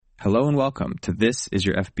Hello and welcome to This Is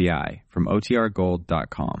Your FBI from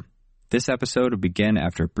OTRGold.com. This episode will begin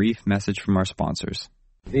after a brief message from our sponsors.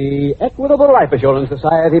 The Equitable Life Assurance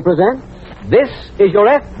Society presents This Is Your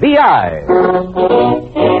FBI.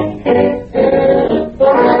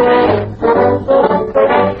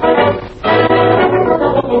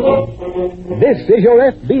 This is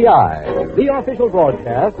Your FBI, the official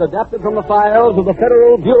broadcast adapted from the files of the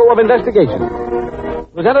Federal Bureau of Investigation.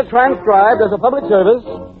 Presented transcribed as a public service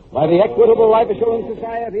by the Equitable Life Assurance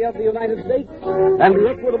Society of the United States and the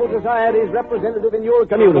Equitable Society's representative in your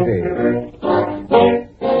community.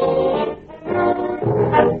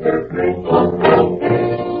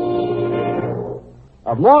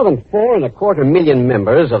 Of more than 4.25 million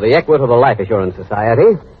members of the Equitable Life Assurance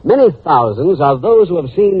Society, many thousands are those who have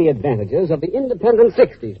seen the advantages of the Independent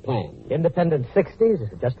 60s plan. Independent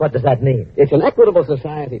 60s? Just what does that mean? It's an Equitable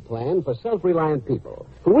Society plan for self-reliant people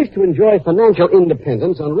who wish to enjoy financial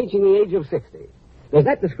independence on reaching the age of 60. Does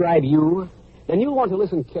that describe you? Then you'll want to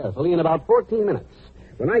listen carefully in about 14 minutes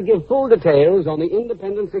when I give full details on the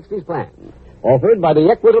Independent 60s plan, offered by the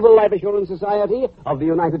Equitable Life Assurance Society of the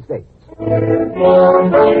United States.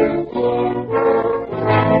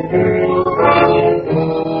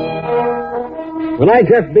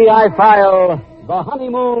 Tonight's FBI file, The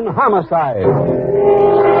Honeymoon Homicide.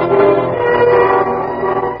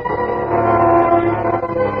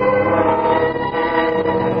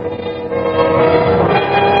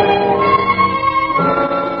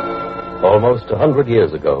 Almost 100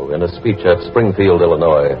 years ago, in a speech at Springfield,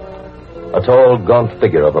 Illinois, a tall, gaunt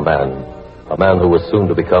figure of a man who was soon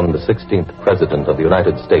to become the 16th President of the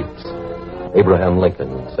United States, Abraham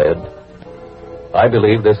Lincoln, said, "I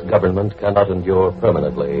believe this government cannot endure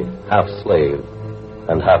permanently, half slave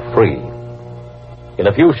and half free." In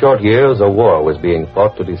a few short years, a war was being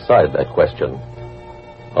fought to decide that question.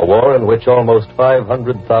 A war in which almost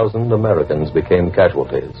 500,000 Americans became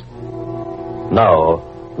casualties. Now,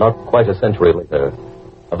 not quite a century later,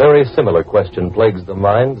 a very similar question plagues the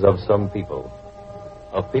minds of some people.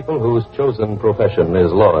 Of people whose chosen profession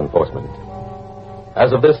is law enforcement.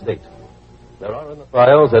 As of this date, there are in the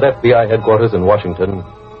files at FBI headquarters in Washington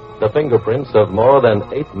the fingerprints of more than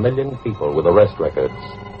 8 million people with arrest records.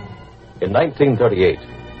 In 1938,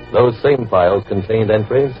 those same files contained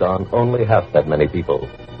entries on only half that many people.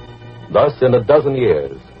 Thus, in a dozen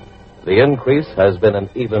years, the increase has been an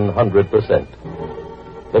even 100%.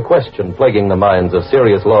 The question plaguing the minds of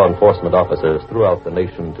serious law enforcement officers throughout the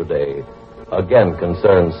nation today again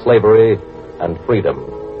concerns slavery and freedom.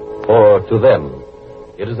 For to them,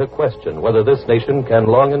 it is a question whether this nation can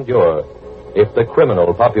long endure if the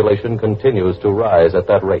criminal population continues to rise at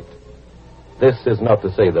that rate. This is not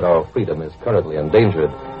to say that our freedom is currently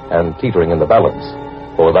endangered and teetering in the balance,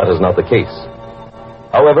 for that is not the case.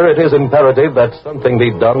 However, it is imperative that something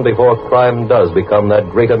be done before crime does become that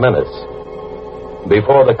greater menace,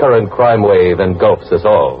 before the current crime wave engulfs us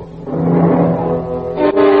all.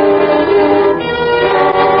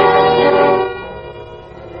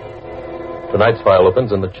 Tonight's file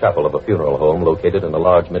opens in the chapel of a funeral home located in a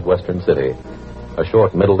large Midwestern city. A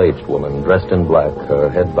short, middle-aged woman, dressed in black, her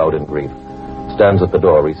head bowed in grief, stands at the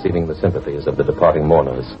door receiving the sympathies of the departing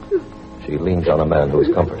mourners. She leans on a man who is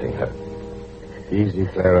comforting her. Easy,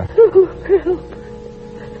 Clara.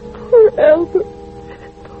 Oh, Albert.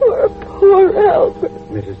 Poor Albert. Poor Albert.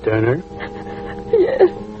 Mrs. Turner?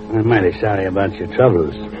 Yes. I'm mighty sorry about your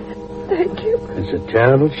troubles. Thank you. It's a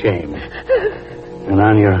terrible shame. And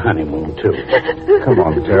on your honeymoon, too. Come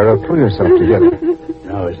on, Tara. Pull yourself together.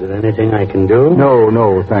 Now, is there anything I can do?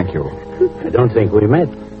 No, thank you. I don't think we met.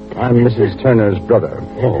 I'm Mrs. Turner's brother.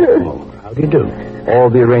 Oh, how do you do? All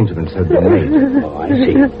the arrangements have been made. Oh, I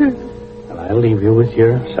see. Well, I'll leave you with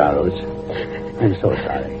your sorrows. I'm so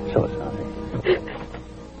sorry.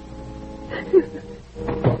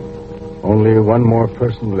 Only one more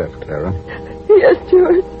person left, Clara. Yes,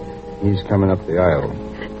 George. He's coming up the aisle.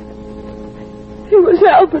 He was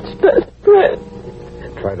Albert's best friend.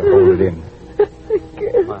 Try to hold it in. I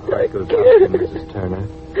can't. My heart goes out to you, Mrs. Turner.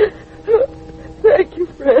 Thank you,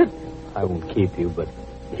 Fred. I won't keep you, but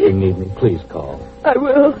if you need me, please call. I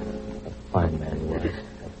will. A fine man he was.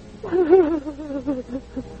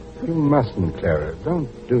 You mustn't, Clara. Don't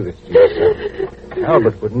do this to yourself.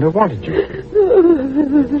 Albert wouldn't have wanted you.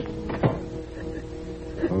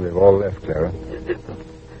 Well, they've all left, Clara.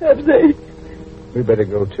 Have they? We better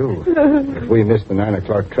go, too. If we miss the 9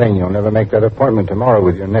 o'clock train, you'll never make that appointment tomorrow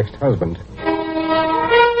with your next husband.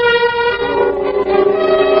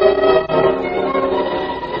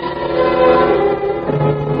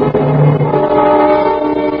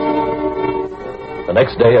 The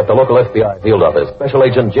Next day at the local FBI field office, Special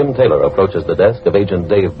Agent Jim Taylor approaches the desk of Agent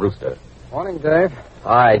Dave Brewster. Morning, Dave.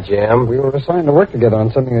 Hi, Jim. We were assigned to work together on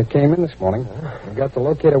something that came in this morning. We've got to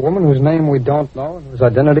locate a woman whose name we don't know and whose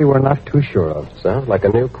identity we're not too sure of. Sounds like a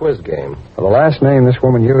new quiz game. Well, the last name this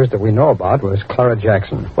woman used that we know about was Clara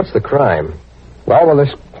Jackson. What's the crime? Well, while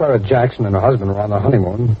this Clara Jackson and her husband were on their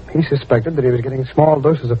honeymoon, he suspected that he was getting small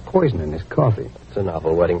doses of poison in his coffee. It's a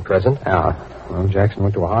novel wedding present. Yeah. Well, Jackson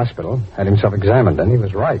went to a hospital, had himself examined, and he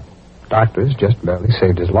was right. Doctors just barely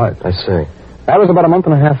saved his life. I see. That was about a month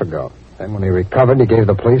and a half ago. Then when he recovered, he gave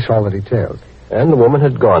the police all the details. And the woman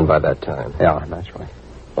had gone by that time. Yeah, that's right.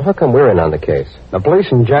 Well, how come we're in on the case? The police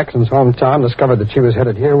in Jackson's hometown discovered that she was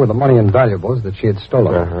headed here with the money and valuables that she had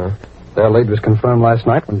stolen. Uh-huh. Their lead was confirmed last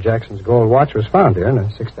night when Jackson's gold watch was found here in a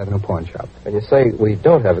 6th Avenue pawn shop. And you say we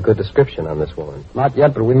don't have a good description on this woman. Not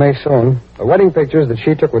yet, but we may soon. The wedding pictures that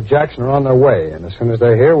she took with Jackson are on their way, and as soon as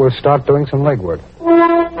they're here, we'll start doing some legwork.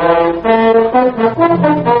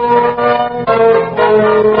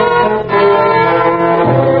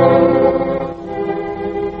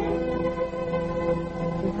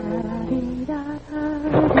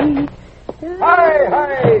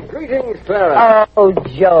 Hi, greetings, Clara. Oh,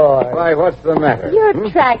 George. Why, what's the matter?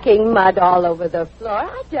 You're tracking mud all over the floor.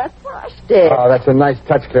 I just washed it. Oh, that's a nice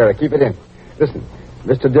touch, Clara. Keep it in. Listen,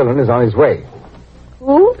 Mr. Dillon is on his way.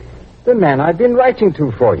 Who? The man I've been writing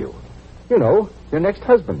to for you. You know, your next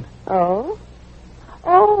husband. Oh?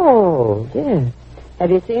 Oh, yes.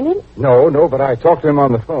 Have you seen him? No, but I talked to him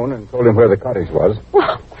on the phone and told him where the cottage was.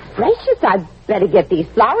 Well, gracious, I'd better get these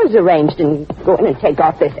flowers arranged and go in and take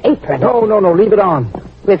off this apron. No, leave it on.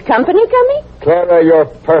 With company coming? Clara, you're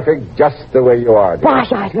perfect just the way you are, dear.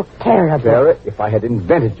 Gosh, I look terrible. Clara, if I had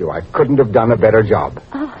invented you, I couldn't have done a better job.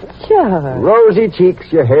 Oh, sure. Rosy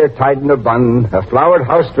cheeks, your hair tied in a bun, a flowered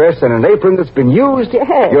house dress, and an apron that's been used.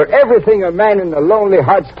 Yes. You're everything a man in the Lonely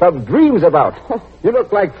Hearts Club dreams about. You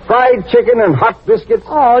look like fried chicken and hot biscuits.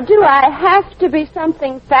 Oh, do I have to be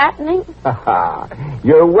something fattening?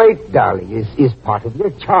 Your weight, darling, is part of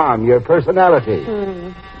your charm, your personality.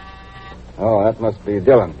 Oh, that must be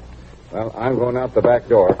Dillon. Well, I'm going out the back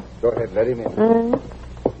door. Go ahead, let him in.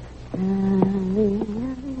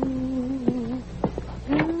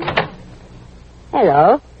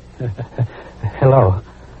 Hello. Hello.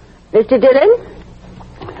 Mr.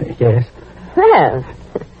 Dillon? Yes. Well,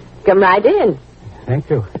 come right in. Thank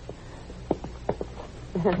you.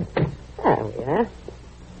 There we are.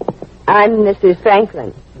 I'm Mrs.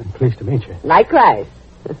 Franklin. I'm pleased to meet you. Likewise.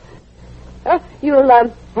 Oh, you'll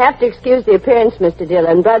have to excuse the appearance, Mr.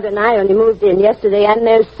 Dillon. Brother and I only moved in yesterday, and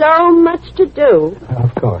there's so much to do.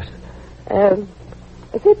 Of course.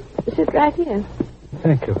 Is it right here?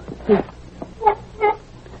 Thank you.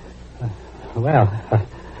 Well,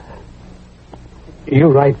 you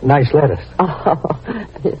write nice letters. Oh.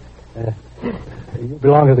 You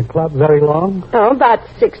belong to the club very long? Oh, about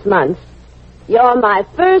 6 months. You're my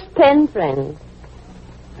first pen friend.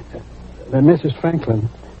 Mrs. Franklin.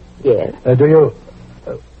 Yes. Do you...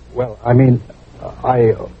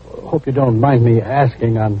 I hope you don't mind me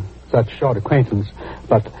asking on such short acquaintance,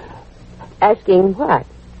 but... Asking what?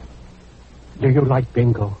 Do you like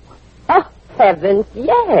bingo? Oh, heavens,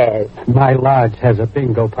 yes. My lodge has a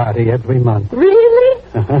bingo party every month. Really?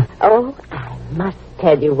 Uh-huh. Oh, I must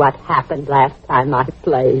tell you what happened last time I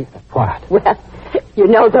played. What? Well, you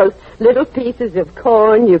know those little pieces of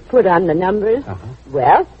corn you put on the numbers? Uh-huh.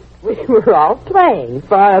 Well, we were all playing,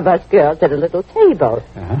 4 of us girls at a little table.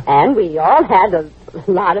 Uh-huh. And we all had a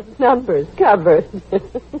lot of numbers covered.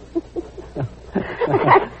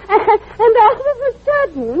 And all of a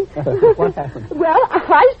sudden... What happened? Well,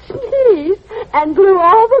 I sneezed and blew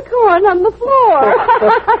all the corn on the floor.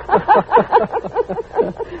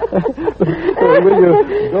 Will you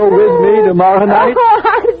go with me tomorrow night? Oh,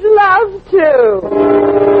 I'd love to.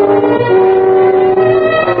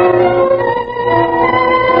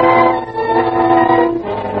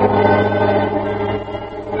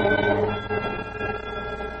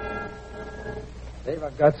 Dave,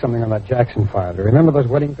 I've got something on that Jackson file. Do you remember those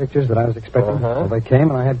wedding pictures that I was expecting? Uh-huh. Well, they came,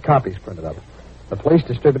 and I had copies printed up. The police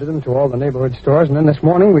distributed them to all the neighborhood stores, and then this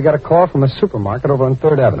morning we got a call from a supermarket over on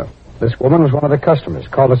 3rd Avenue. This woman was one of the customers,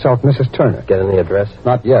 called herself Mrs. Turner. Get any address?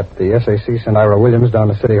 Not yet. The SAC sent Ira Williams down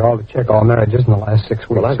to City Hall to check all marriages in the last 6 weeks.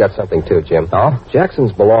 Well, I've got something, too, Jim. Oh?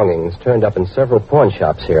 Jackson's belongings turned up in several pawn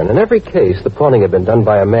shops here, and in every case, the pawning had been done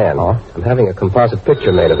by a man. Oh? I'm having a composite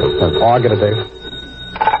picture made of him. Oh, I'll get it, Dave.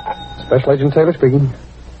 Special Agent Taylor speaking.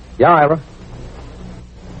 Yeah, Ira.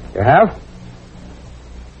 You have?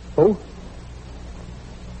 Who?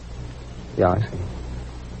 Yeah, I see.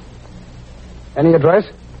 Any address?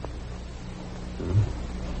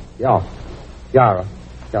 Yeah. Yeah,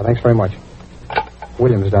 thanks very much.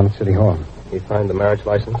 Williams down at City Hall. You find the marriage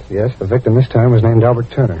license? Yes, the victim this time was named Albert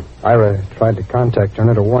Turner. Ira tried to contact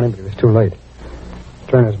Turner to warn him, but it was too late.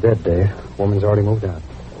 Turner's dead, Dave. Woman's already moved out.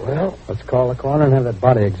 Well, let's call the coroner and have that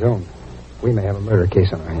body exhumed. We may have a murder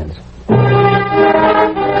case on our hands.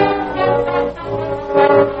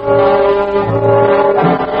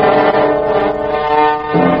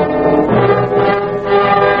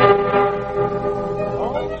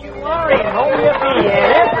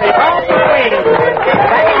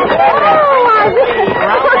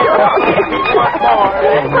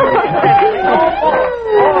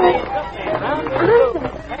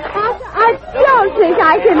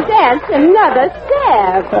 I can dance another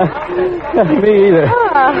step. Me either. Oh.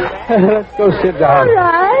 Let's go sit down. All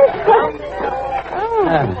right.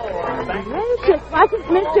 Gracious, wasn't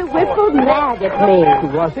Mr. Whipple mad at me?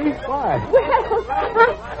 Was he? Why?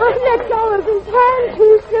 Well, I let go of his hand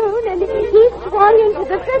too soon, and he swung into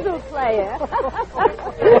the fiddle player.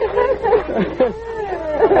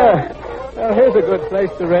 Well, here's a good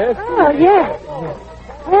place to rest. Oh, yes.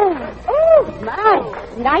 Oh, my.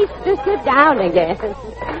 Nice to sit down again.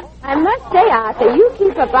 I must say, Arthur, you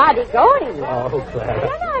keep a body going. Oh, Clara.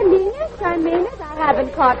 Well, I mean it. I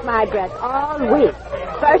haven't caught my breath all week.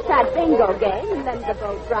 First that bingo game, and then the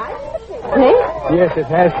boat ride and the picnic. Yes, it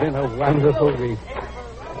has been a wonderful week.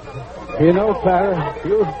 You know, Clara,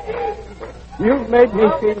 you've made me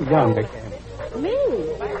feel young again. Me?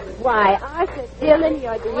 Why, Arthur Dillon,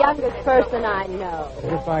 you're the youngest person I know.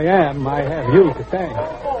 If I am, I have you to thank.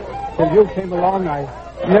 Till you came along, I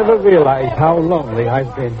never realized how lonely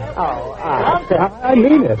I've been. Oh, Arthur. I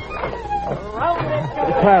mean it.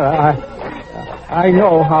 Clara, I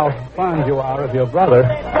know how fond you are of your brother.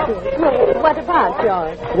 What about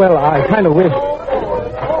George? Well, I kind of wish...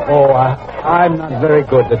 Oh, I'm not very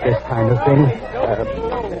good at this kind of thing.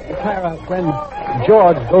 Clara, when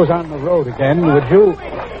George goes on the road again, would you...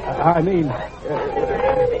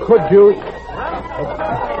 could you...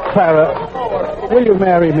 Clara, will you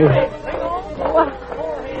marry me? Well,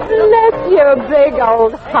 bless your big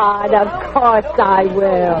old heart. Of course I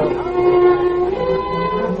will.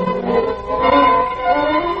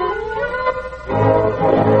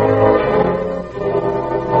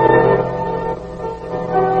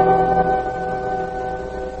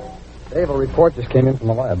 Dave, a report just came in from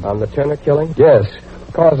the lab. On the Turner killing? Yes.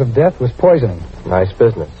 The cause of death was poisoning. Nice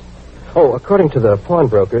business. Oh, according to the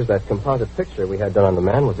pawnbrokers, that composite picture we had done on the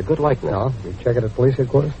man was a good likeness. No? You check it at police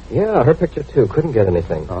headquarters? Yeah, her picture, too. Couldn't get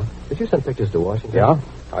anything. Huh? Did you send pictures to Washington? Yeah.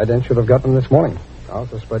 I then should have got them this morning. I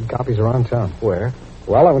also spread copies around town. Where?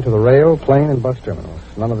 Well, I went to the rail, plane, and bus terminals.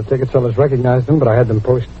 None of the ticket sellers recognized them, but I had them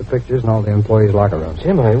post the pictures in all the employees' locker rooms.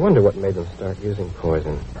 Jim, I wonder what made them start using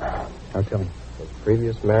poison. Now tell me. In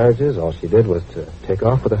previous marriages, all she did was to take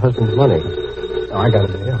off with her husband's money. Oh, I got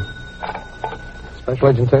it, yeah. Special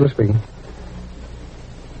Agent Taylor speaking.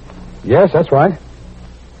 Yes, that's right.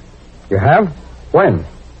 You have? When?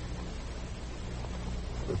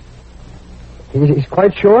 He's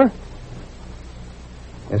quite sure?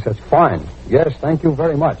 Yes, that's fine. Yes, thank you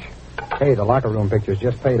very much. Hey, the locker room pictures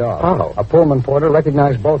just paid off. Oh. A Pullman porter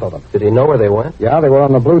recognized both of them. Did he know where they went? Yeah, they were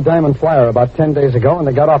on the Blue Diamond Flyer about 10 days ago, and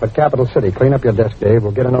they got off at Capital City. Clean up your desk, Dave.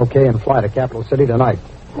 We'll get an okay and fly to Capital City tonight.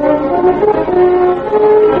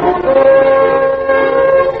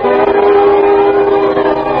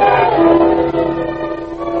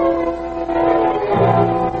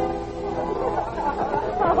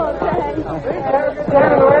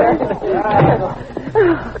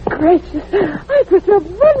 Gracious, it was a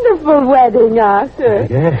wonderful wedding, Arthur.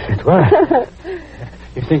 Yes, it was.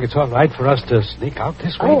 You think it's all right for us to sneak out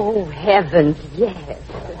this way? Oh, heavens, yes.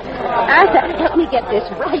 Arthur, help me get this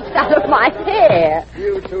right out of my hair.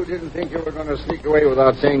 You two didn't think you were going to sneak away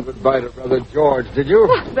without saying goodbye to Brother George, did you?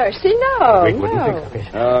 Oh, mercy, no. Rick, what do you think of it?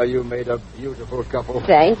 Oh, you made a beautiful couple.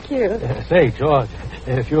 Thank you. Say, George,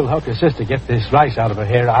 if you'll help your sister get this rice out of her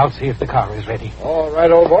hair, I'll see if the car is ready. All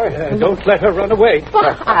right, old boy. Don't let her run away.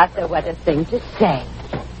 Oh, Arthur, what a thing to say.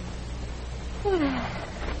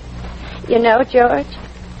 You know, George,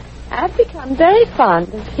 I've become very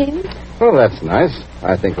fond of him. Well, that's nice.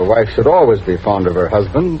 I think a wife should always be fond of her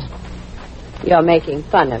husband. You're making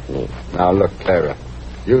fun of me. Now, look, Clara.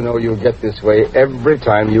 You know you get this way every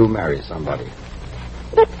time you marry somebody.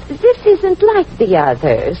 But this isn't like the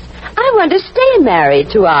others. I want to stay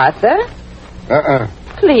married to Arthur.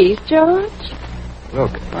 Please, George.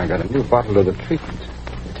 Look, I got a new bottle of the treatment.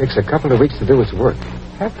 It takes a couple of weeks to do its work.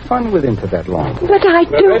 Have fun with him for that long. But I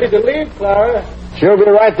do... Ready to leave, Clara? She'll be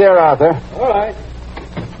right there, Arthur. All right.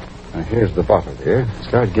 Now, here's the bottle, dear.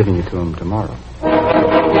 Start giving it to him tomorrow.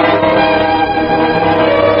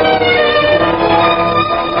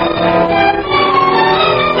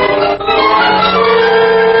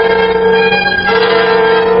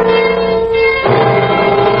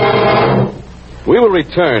 We'll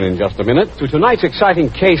return in just a minute to tonight's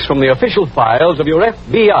exciting case from the official files of your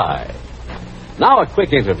FBI. Now a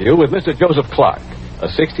quick interview with Mr. Joseph Clark, a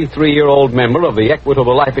 63-year-old member of the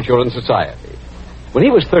Equitable Life Assurance Society. When he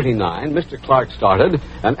was 39, Mr. Clark started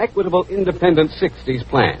an Equitable Independent 60s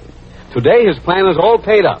plan. Today, his plan is all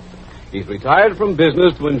paid up. He's retired from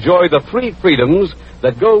business to enjoy the 3 freedoms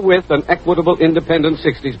that go with an Equitable Independent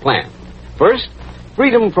 60s plan. First,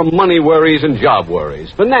 freedom from money worries and job worries,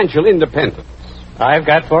 financial independence. I've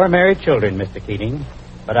got 4 married children, Mr. Keating,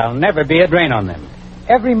 but I'll never be a drain on them.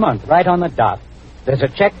 Every month, right on the dot, there's a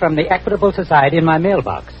check from the Equitable Society in my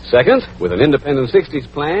mailbox. Second, with an Independent 60s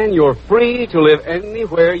plan, you're free to live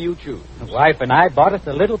anywhere you choose. The wife and I bought us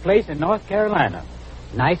a little place in North Carolina.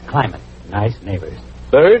 Nice climate, nice neighbors.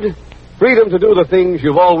 Third, freedom to do the things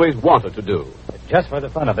you've always wanted to do. But just for the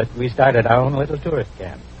fun of it, we started our own little tourist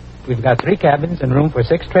camp. We've got 3 cabins and room for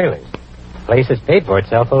 6 trailers. The place has paid for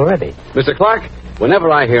itself already. Mr. Clark,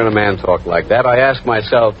 whenever I hear a man talk like that, I ask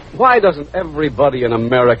myself, why doesn't everybody in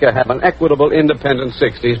America have an Equitable Independent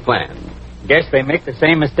 60s plan? Guess they make the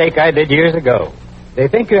same mistake I did years ago. They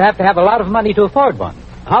think you have to have a lot of money to afford one.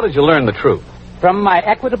 How did you learn the truth? From my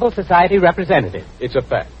Equitable Society representative. It's a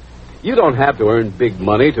fact. You don't have to earn big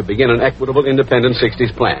money to begin an Equitable Independent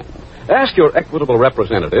 60s plan. Ask your Equitable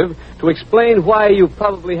representative to explain why you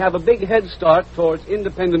probably have a big head start towards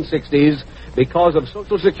Independent 60s because of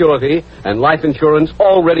Social Security and life insurance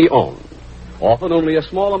already owned. Often only a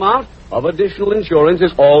small amount of additional insurance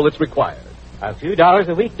is all that's required. A few dollars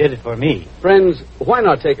a week did it for me. Friends, why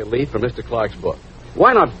not take a leaf from Mr. Clark's book?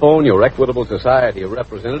 Why not phone your Equitable Society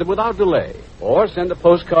representative without delay? Or send a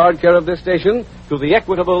postcard care of this station to the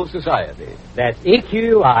Equitable Society. That's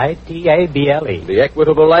EQUITABLE. The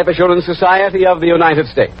Equitable Life Assurance Society of the United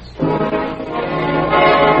States.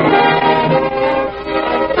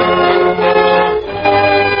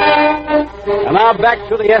 And now back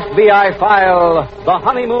to the FBI file, The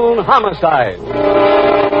Honeymoon Homicide.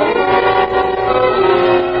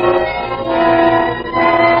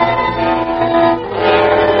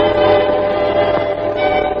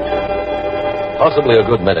 Possibly a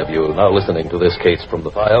good many of you now listening to this case from the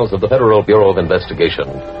files of the Federal Bureau of Investigation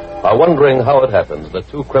are wondering how it happens that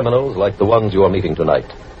 2 criminals like the ones you are meeting tonight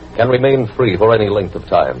can remain free for any length of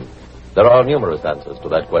time. There are numerous answers to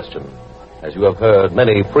that question. As you have heard,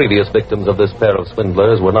 many previous victims of this pair of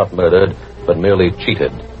swindlers were not murdered, but merely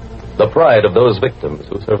cheated. The pride of those victims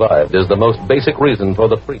who survived is the most basic reason for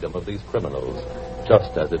the freedom of these criminals,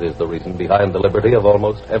 just as it is the reason behind the liberty of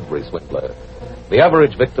almost every swindler. The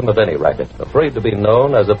average victim of any racket, afraid to be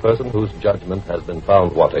known as a person whose judgment has been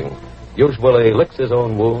found wanting, usually licks his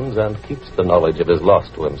own wounds and keeps the knowledge of his loss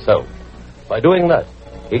to himself. By doing that,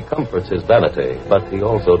 he comforts his vanity, but he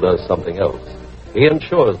also does something else. He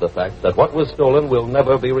ensures the fact that what was stolen will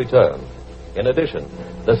never be returned. In addition,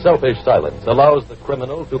 the selfish silence allows the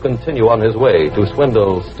criminal to continue on his way to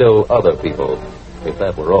swindle still other people. If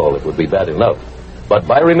that were all, it would be bad enough. But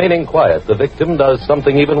by remaining quiet, the victim does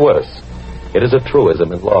something even worse. It is a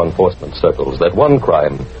truism in law enforcement circles that one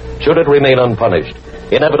crime, should it remain unpunished,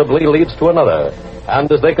 inevitably leads to another.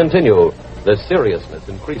 And as they continue, the seriousness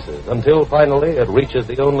increases until finally it reaches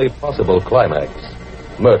the only possible climax,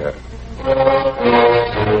 murder.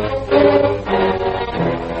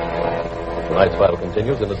 Tonight's file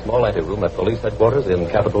continues in a small anteroom at police headquarters in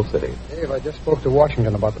Capital City. Dave, I just spoke to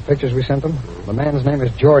Washington about the pictures we sent them. The man's name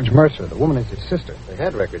is George Mercer. The woman is his sister. They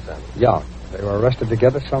had records on it. Yeah. They were arrested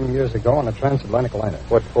together some years ago on a transatlantic liner.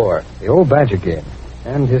 What for? The old Badger game.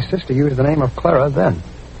 And his sister used the name of Clara then.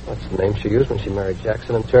 That's the name she used when she married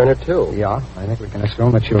Jackson and Turner, too. Yeah, I think we can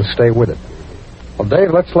assume that she'll stay with it. Well,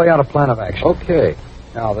 Dave, let's lay out a plan of action. Okay.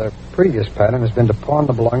 Now, their previous pattern has been to pawn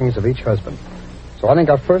the belongings of each husband. So I think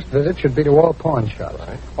our first visit should be to all pawn shops.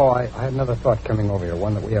 Right. Oh, I had another thought coming over here,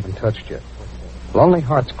 one that we haven't touched yet. Lonely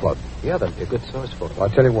Hearts Club. Yeah, that'd be a good source for it. Well, I'll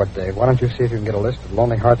tell you what, Dave. Why don't you see if you can get a list of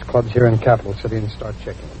Lonely Hearts Clubs here in Capital City and start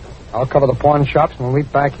checking them. I'll cover the pawn shops and we'll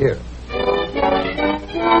meet back here.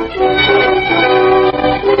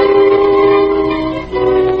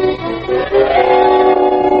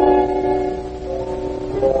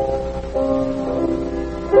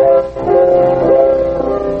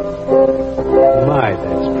 My,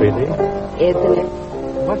 that's pretty. Isn't it?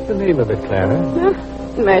 What's the name of it, Clara?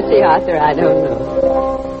 Mercy, Arthur, I don't know.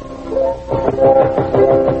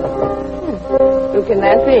 Who can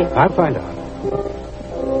that be? I'll find out.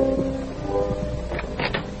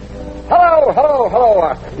 Hello,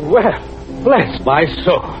 Arthur. Well, bless my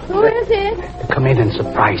soul. Who is it? Come in and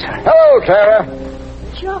surprise her. Hello, Clara.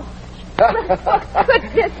 George.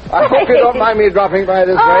 Goodness I hope you don't mind me dropping by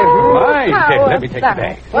this way. Fine, how let me take the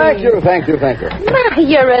bag. Thank you. My,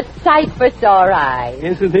 you're a sight for sore eyes.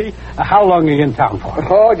 Isn't he? How long are you in town for?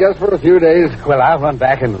 Oh, just for a few days. Well, I'll run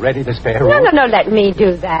back and ready the spare No, room. no, let me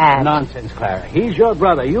do that. Nonsense, Clara. He's your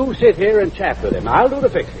brother. You sit here and chat with him. I'll do the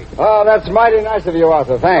fixing. Oh, that's mighty nice of you,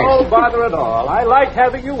 Arthur. Thanks. No bother at all. I like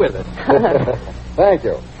having you with us. Thank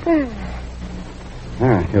you.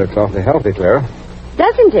 He looks awfully healthy, Clara.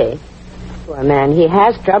 Doesn't he? Poor man, he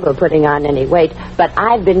has trouble putting on any weight, but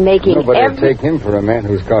I've been making Nobody would take him for a man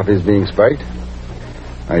whose coffee's being spiked.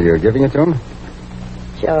 Are you giving it to him?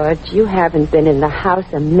 George, you haven't been in the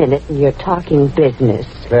house a minute and you're talking business.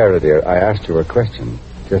 Clara, dear, I asked you a question.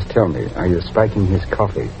 Just tell me, are you spiking his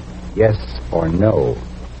coffee? Yes or no?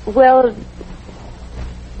 Well,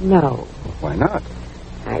 no. Why not?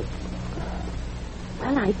 I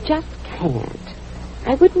just can't.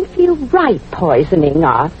 I wouldn't feel right poisoning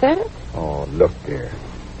Arthur. Oh, look, dear.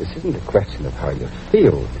 This isn't a question of how you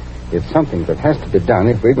feel. It's something that has to be done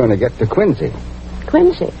if we're going to get to Quincy.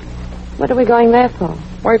 Quincy? What are we going there for?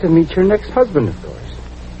 Why, to meet your next husband, of course.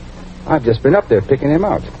 I've just been up there picking him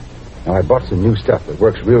out. Now, I bought some new stuff that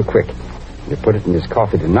works real quick. You put it in his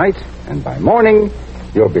coffee tonight, and by morning,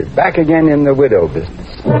 you'll be back again in the widow business.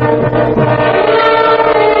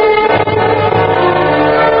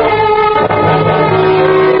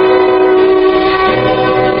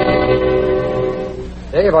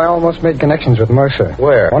 Dave, I almost made connections with Mercer.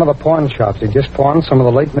 Where? One of the pawn shops. He just pawned some of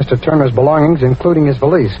the late Mr. Turner's belongings, including his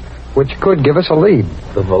valise, which could give us a lead.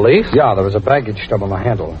 The valise? Yeah, there was a baggage stub on the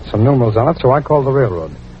handle. Some numerals on it, so I called the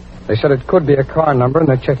railroad. They said it could be a car number, and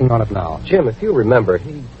they're checking on it now. Jim, if you remember,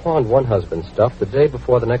 he pawned one husband's stuff the day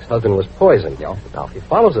before the next husband was poisoned. Yeah. Now, if he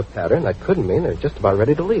follows a pattern, that could mean they're just about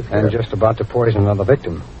ready to leave here. And just about to poison another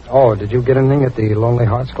victim. Oh, did you get anything at the Lonely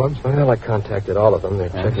Hearts Clubs? Well, I contacted all of them. They're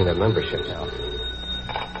checking their membership now.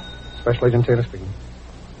 Special Agent Taylor speaking.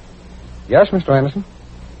 Yes, Mr. Anderson?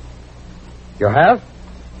 You have?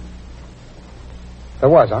 There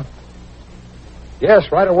was, huh?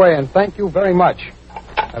 Yes, right away, and thank you very much.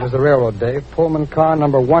 That was the railroad, Dave. Pullman car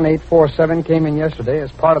number 1847 came in yesterday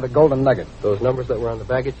as part of the Golden Nugget. Those numbers that were on the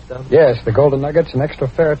baggage stuff? Yes, the Golden Nugget's an extra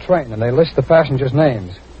fare train, and they list the passengers'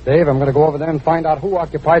 names. Dave, I'm going to go over there and find out who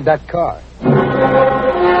occupied that car.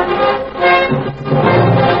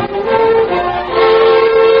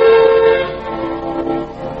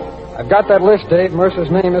 I've got that list, Dave. Mercer's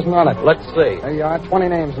name isn't on it. Let's see. There you are, 20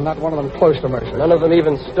 names, and not one of them close to Mercer. None of them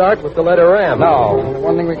even start with the letter M. No. And the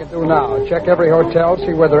one thing we can do now, check every hotel,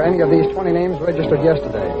 see whether any of these 20 names registered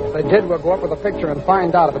yesterday. If they did, we'll go up with a picture and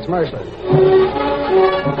find out if it's Mercer.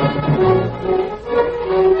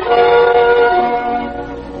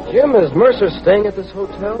 Jim, is Mercer staying at this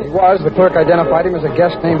hotel? He was. The clerk identified him as a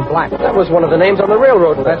guest named Black. That was one of the names on the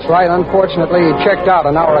railroad. That's right. Unfortunately, he checked out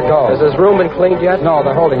an hour ago. Has his room been cleaned yet? No,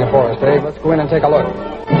 they're holding it for us, Dave. Let's go in and take a look.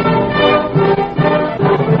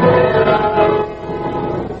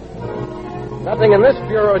 Nothing in this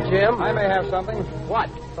bureau, Jim. I may have something.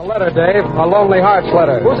 What? The letter, Dave. A Lonely Hearts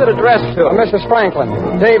letter. Who's it addressed to? Mrs.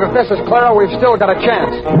 Franklin. Dave, if this is Clara, we've still got a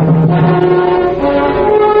chance.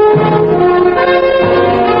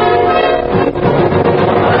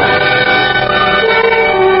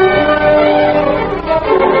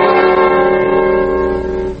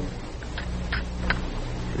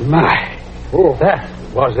 My. Oh. That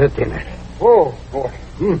was a dinner. Oh, boy.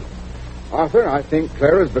 Arthur, I think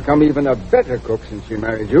Clara's become even a better cook since she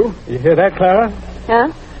married you. You hear that, Clara?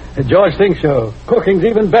 Huh? George thinks your cooking's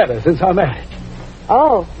even better since our marriage.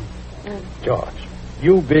 Oh. George,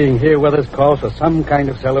 you being here with us calls for some kind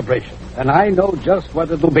of celebration. And I know just what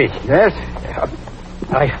it'll be. Yes?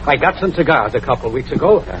 I got some cigars a couple of weeks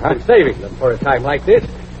ago. I'm saving them for a time like this.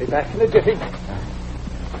 Be back in a jiffy.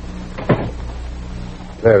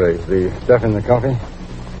 Clara, is the stuff in the coffee?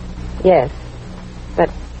 Yes. But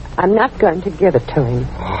I'm not going to give it to him.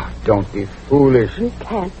 Oh, don't be foolish. You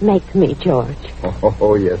can't make me, George.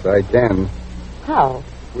 Oh, yes, I can. How?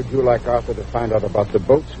 Would you like Arthur to find out about the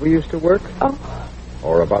boats we used to work? Oh.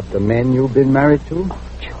 Or about the men you've been married to? Oh,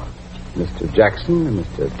 George. Mr. Jackson and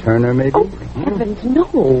Mr. Turner, maybe? Oh, heavens,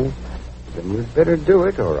 no. Then you'd better do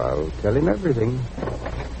it, or I'll tell him everything.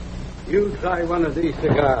 You try one of these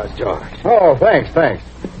cigars, George. Oh, thanks.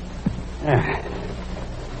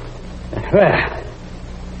 Well,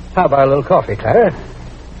 how about a little coffee, Clara?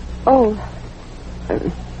 Oh.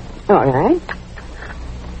 All right.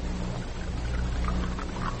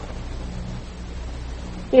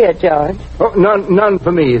 Here, George. Oh, none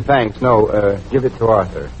for me, thanks. No, give it to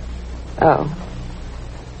Arthur. Oh.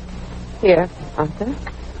 Here, Arthur.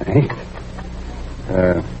 Thanks.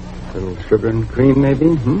 A little sugar and cream,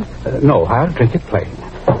 maybe? No, I'll drink it plain.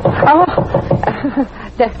 Oh,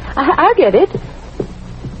 I'll get it.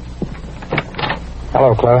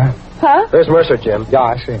 Hello, Clara. Huh? There's Mercer, Jim. Yeah,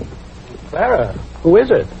 I see. Clara, who is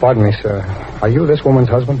it? Pardon me, sir. Are you this woman's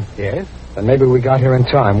husband? Yes? Then maybe we got here in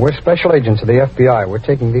time. We're special agents of the FBI. We're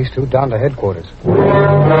taking these two down to headquarters.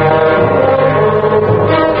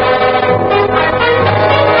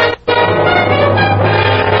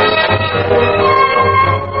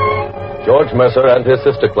 George Mercer and his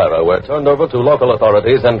sister Clara were turned over to local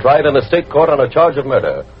authorities and tried in a state court on a charge of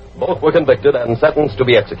murder. Both were convicted and sentenced to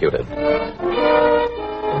be executed.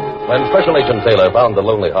 When Special Agent Taylor found the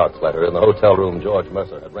Lonely Hearts letter in the hotel room George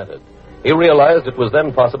Mercer had rented, he realized it was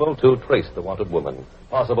then possible to trace the wanted woman,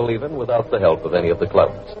 possible even without the help of any of the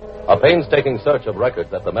clubs. A painstaking search of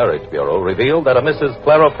records at the Marriage Bureau revealed that a Mrs.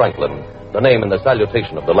 Clara Franklin, the name in the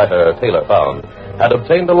salutation of the letter Taylor found, had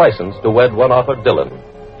obtained a license to wed one Arthur Dillon.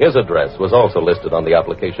 His address was also listed on the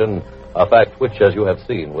application, a fact which, as you have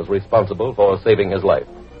seen, was responsible for saving his life.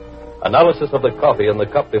 Analysis of the coffee in the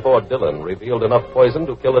cup before Dillon revealed enough poison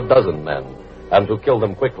to kill a dozen men, and to kill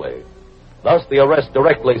them quickly. Thus, the arrest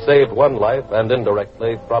directly saved one life, and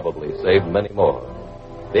indirectly probably saved many more.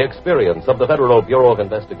 The experience of the Federal Bureau of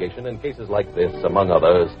Investigation in cases like this, among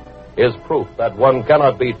others, is proof that one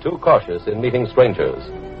cannot be too cautious in meeting strangers.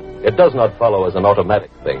 It does not follow as an automatic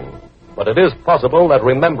thing, but it is possible that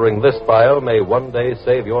remembering this file may one day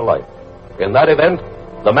save your life. In that event,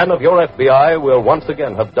 the men of your FBI will once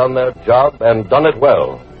again have done their job and done it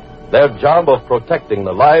well. Their job of protecting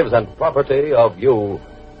the lives and property of you,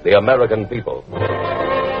 the American people.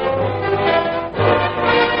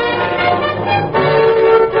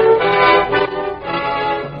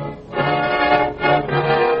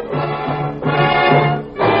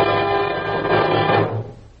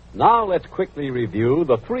 Now let's quickly review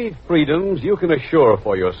the 3 freedoms you can assure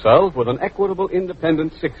for yourself with an Equitable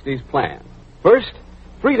Independent 60s plan. First,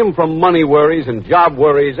 freedom from money worries and job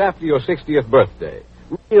worries after your 60th birthday.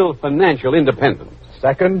 Real financial independence.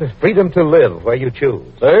 Second, freedom to live where you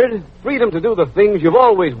choose. Third, freedom to do the things you've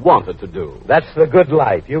always wanted to do. That's the good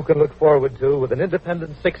life you can look forward to with an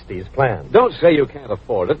Independent 60s plan. Don't say you can't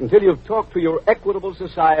afford it until you've talked to your Equitable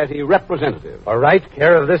Society representative. All right,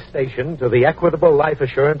 care of this station to the Equitable Life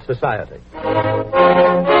Assurance Society.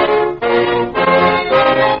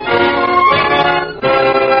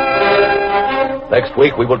 Next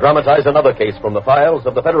week, we will dramatize another case from the files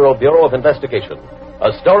of the Federal Bureau of Investigation.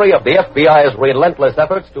 A story of the FBI's relentless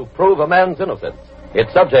efforts to prove a man's innocence.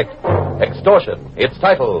 Its subject, extortion. Its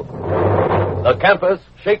title, The Campus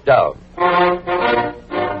Shakedown.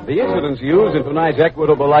 The incidents used in tonight's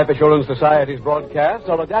Equitable Life Assurance Society's broadcast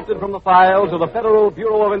are adapted from the files of the Federal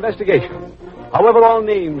Bureau of Investigation. However, all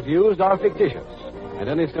names used are fictitious, and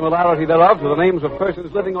any similarity thereof to the names of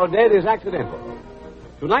persons living or dead is accidental.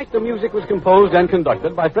 Tonight, the music was composed and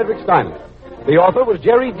conducted by Frederick Steiner. The author was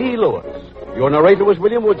Jerry D. Lewis. Your narrator was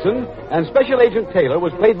William Woodson, and Special Agent Taylor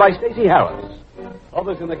was played by Stacey Harris.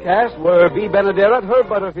 Others in the cast were V. Benaderet, Herb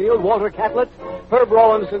Butterfield, Walter Catlett, Herb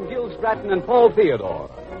Rawlinson, Gil Stratton, and Paul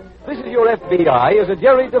Theodore. This is Your FBI is a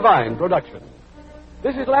Jerry Devine production.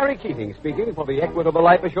 This is Larry Keating speaking for the Equitable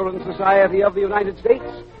Life Assurance Society of the United States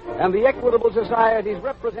and the Equitable Society's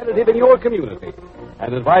representative in your community,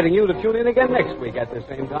 and inviting you to tune in again next week at the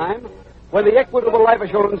same time when the Equitable Life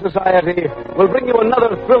Assurance Society will bring you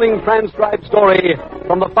another thrilling transcribed story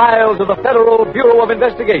from the files of the Federal Bureau of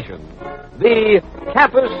Investigation, the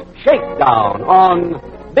Campus Shakedown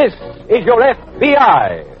on This Is Your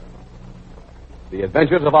FBI. The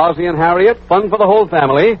Adventures of Ozzie and Harriet, fun for the whole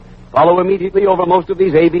family, follow immediately over most of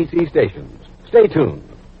these ABC stations. Stay tuned.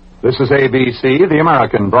 This is ABC, the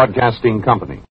American Broadcasting Company.